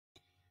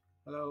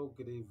Hello,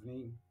 good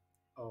evening,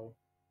 or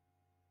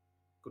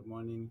good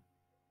morning,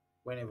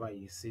 whenever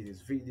you see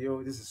this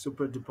video. This is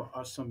super duper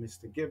awesome,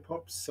 Mr. Gip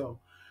Hop. So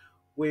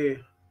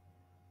we're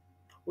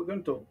we're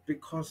going to,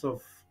 because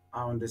of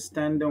our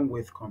understanding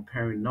with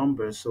comparing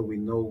numbers, so we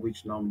know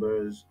which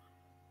number is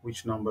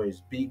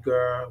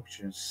bigger, which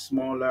is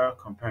smaller,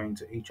 comparing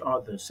to each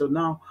other. So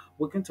now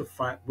we're going to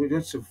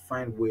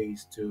find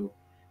ways to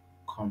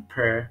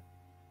compare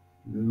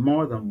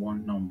more than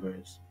one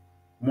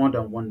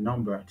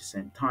number at the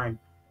same time,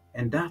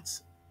 and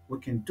that's we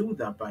can do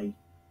that by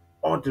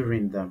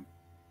ordering them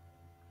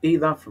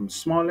either from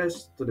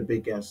smallest to the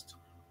biggest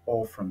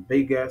or from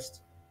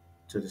biggest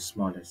to the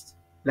smallest.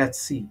 Let's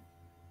see.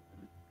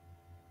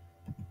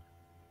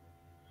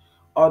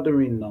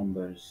 Ordering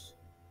numbers.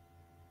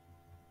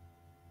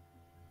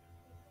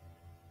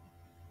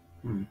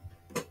 Hmm.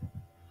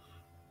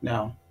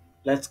 Now,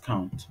 let's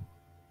count.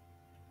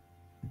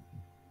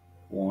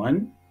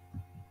 One,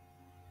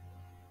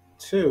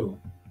 two,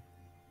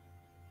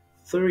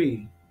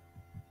 three,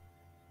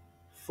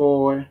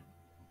 four,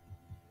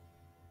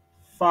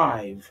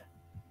 five,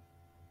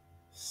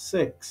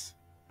 six,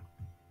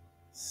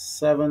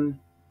 seven,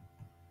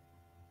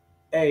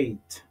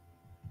 eight,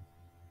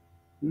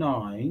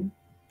 nine,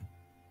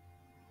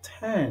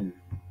 10.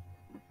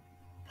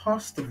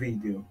 Pause the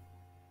video.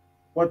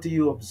 What do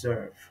you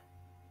observe?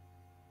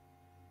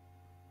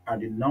 Are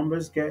the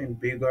numbers getting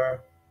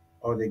bigger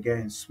or they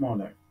getting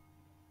smaller?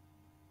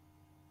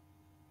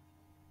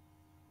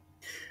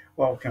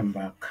 Welcome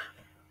back.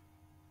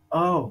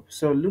 Oh,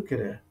 so look at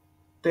it.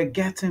 They're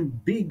getting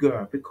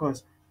bigger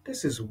because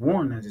this is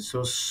one and it's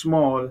so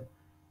small.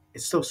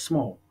 It's so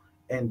small.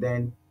 And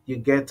then you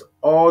get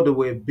all the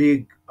way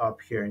big up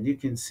here, and you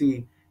can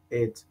see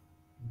it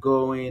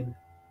going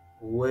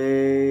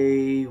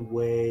way,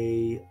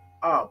 way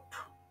up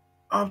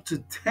to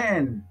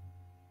 10.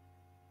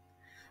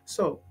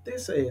 So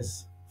this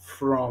is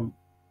from,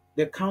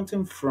 they're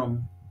counting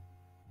from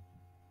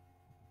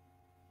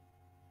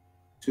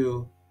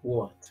to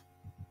what?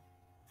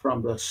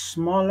 From the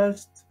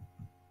smallest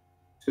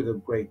to the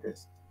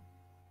greatest.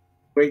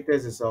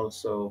 Greatest is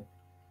also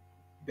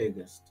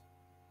biggest.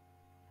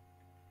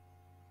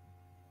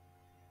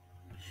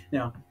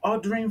 Now,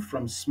 ordering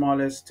from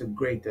smallest to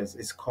greatest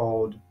is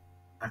called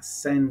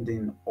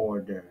ascending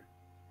order.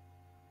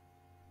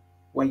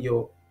 When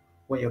you're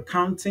when you're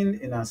counting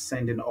in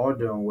ascending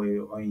order,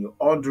 when you're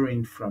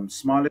ordering from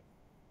smallest,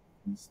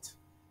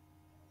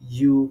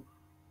 you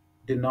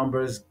the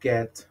numbers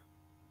get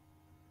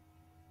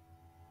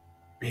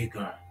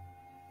bigger.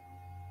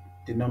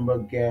 The number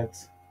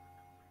gets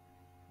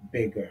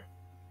bigger.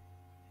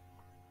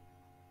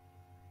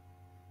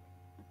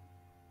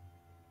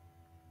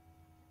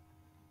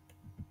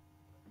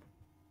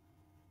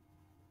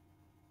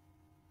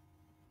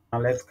 Now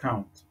let's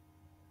count.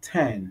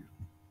 10,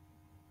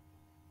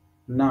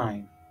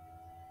 9,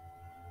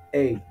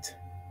 8,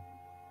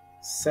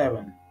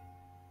 7,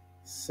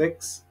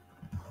 6,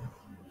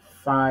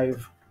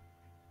 5,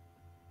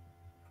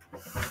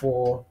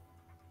 4,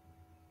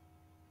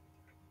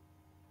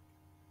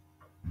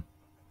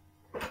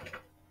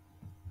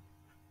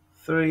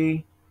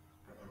 3,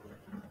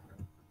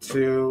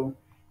 2,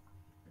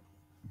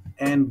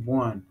 and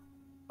 1.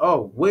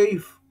 Oh,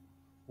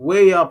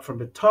 way up from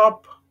the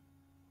top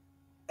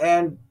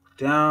and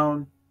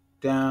down,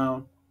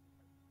 down,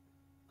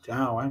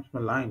 down. I'm my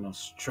line not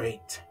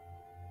straight.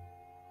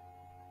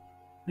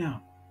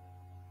 Now,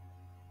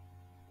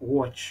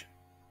 watch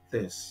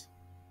this.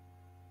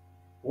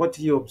 What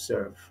do you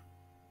observe?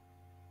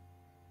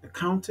 I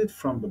counted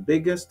from the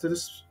biggest to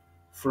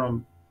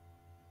from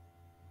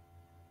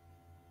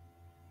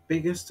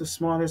biggest to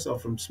smallest, or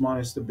from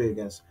smallest to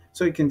biggest.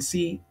 So you can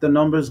see the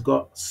numbers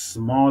got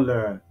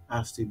smaller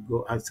as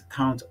you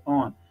count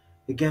on.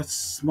 It gets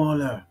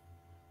smaller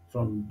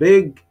from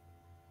big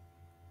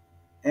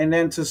and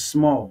then to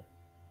small.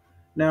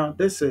 Now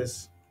this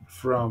is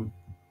from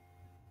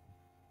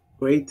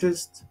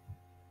greatest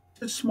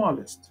to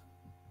smallest.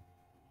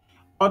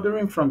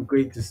 Ordering from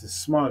greatest to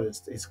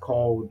smallest is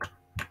called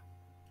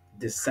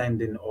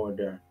descending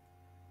order.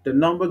 The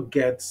number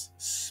gets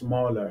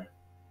smaller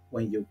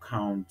when you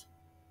count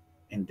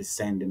in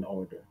descending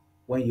order.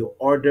 When you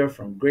order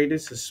from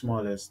greatest to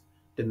smallest,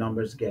 the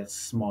numbers get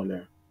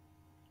smaller.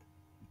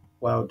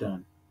 Well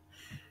done.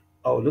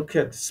 Oh, look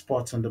at the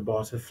spots on the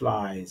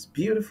butterflies.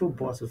 Beautiful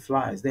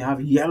butterflies. They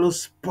have yellow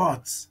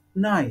spots.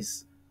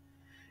 Nice.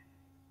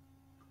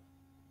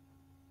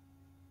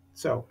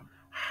 So,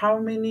 how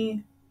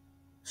many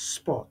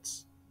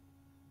spots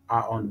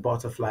are on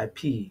butterfly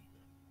P?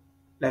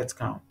 Let's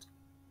count.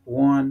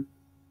 One,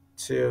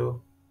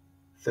 two,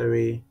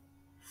 three,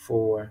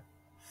 four,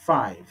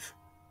 five.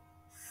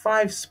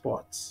 5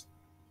 spots.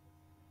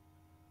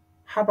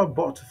 How about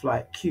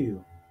butterfly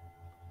Q?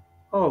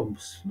 Oh,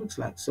 looks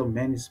like so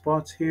many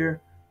spots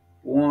here.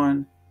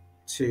 One,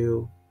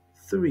 two,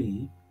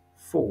 three,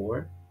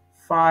 four,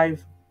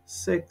 five,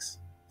 six,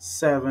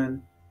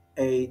 seven,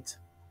 eight,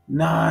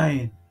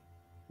 9.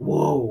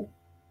 Whoa.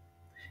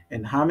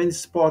 And how many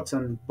spots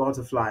on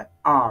butterfly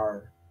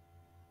R?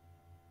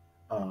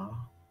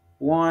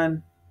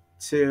 One,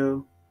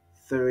 two,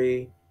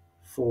 three,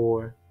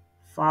 four,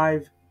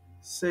 five,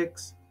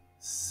 six,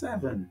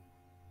 seven.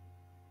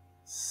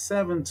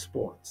 Seven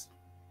sports.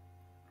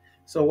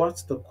 So,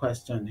 what's the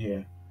question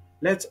here?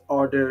 Let's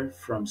order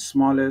from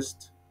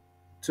smallest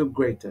to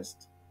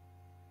greatest.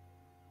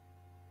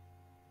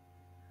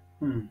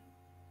 Hmm.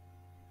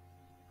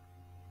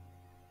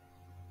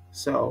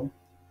 So,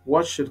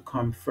 what should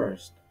come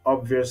first?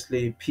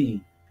 Obviously,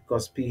 P,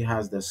 because P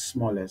has the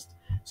smallest.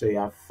 So, you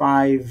have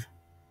five,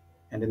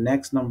 and the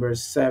next number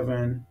is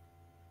seven,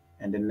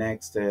 and the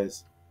next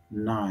is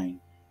nine.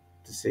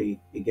 To see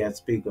it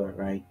gets bigger,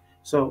 right?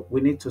 So,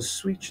 we need to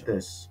switch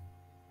this.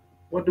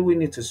 What do we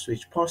need to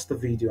switch? Pause the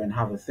video and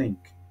have a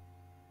think.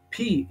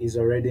 P is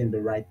already in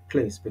the right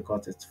place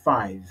because it's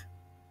 5.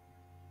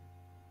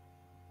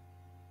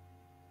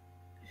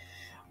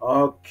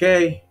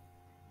 Okay,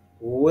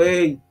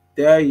 wait,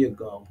 there you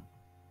go.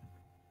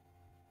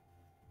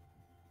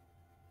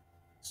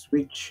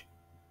 Switch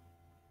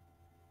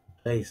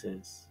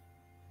places.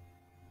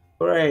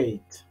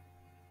 Great.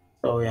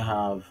 So we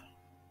have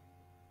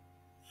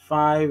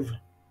 5,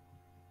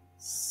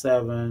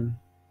 7,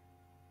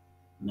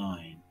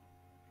 9.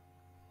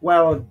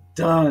 Well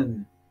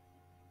done.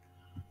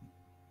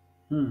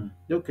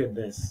 Look at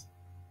this.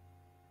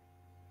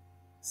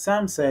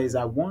 Sam says,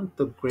 I want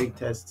the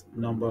greatest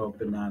number of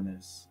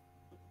bananas.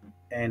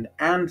 And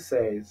Anne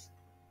says,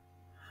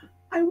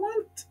 I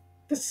want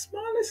the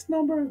smallest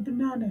number of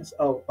bananas.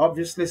 Oh,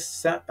 obviously,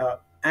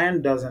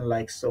 Anne doesn't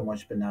like so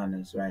much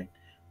bananas, right?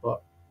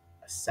 But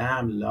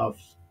Sam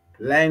loves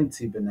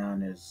plenty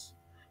bananas.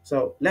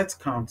 So let's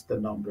count the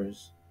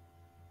numbers.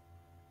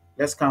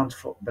 Let's count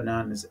for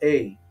bananas.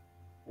 A,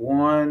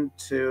 one,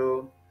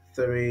 two,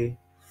 three,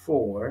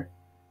 four,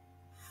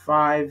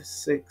 five,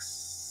 six,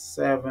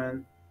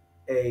 seven,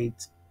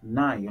 eight,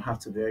 nine. You have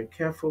to be very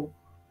careful.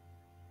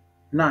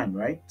 Nine,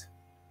 right?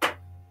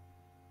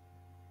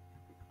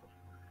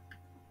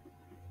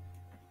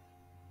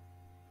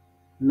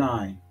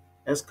 Nine.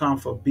 Let's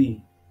count for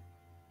B.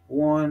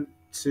 One,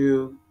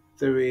 two,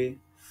 three,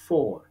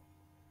 four.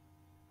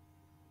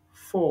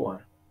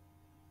 Four.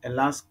 And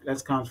last,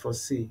 let's count for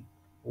C.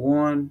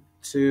 One,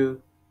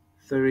 two,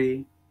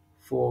 three,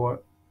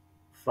 four,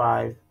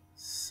 five,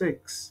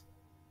 six.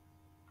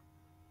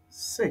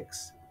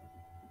 Six.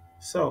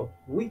 So,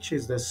 which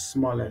is the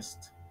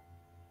smallest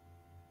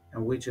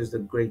and which is the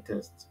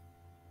greatest?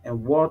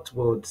 And what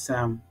would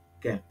Sam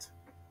get?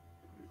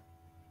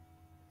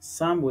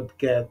 Sam would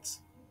get,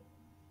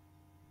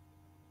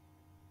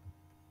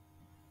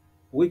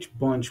 which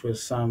bunch will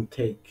Sam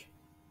take?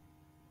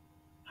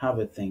 Have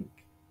a think.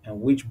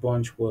 And which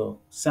bunch will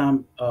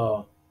Sam,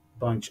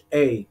 bunch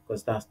A,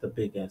 because that's the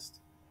biggest.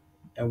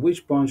 And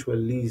which bunch will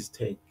Liz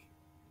take?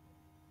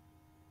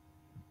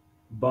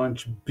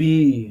 Bunch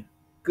B.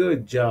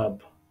 Good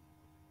job.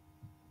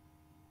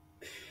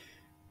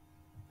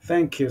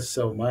 Thank you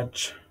so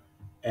much.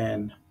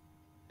 And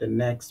the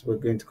next, we're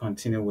going to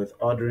continue with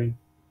ordering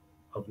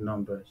of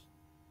numbers.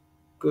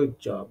 Good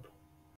job.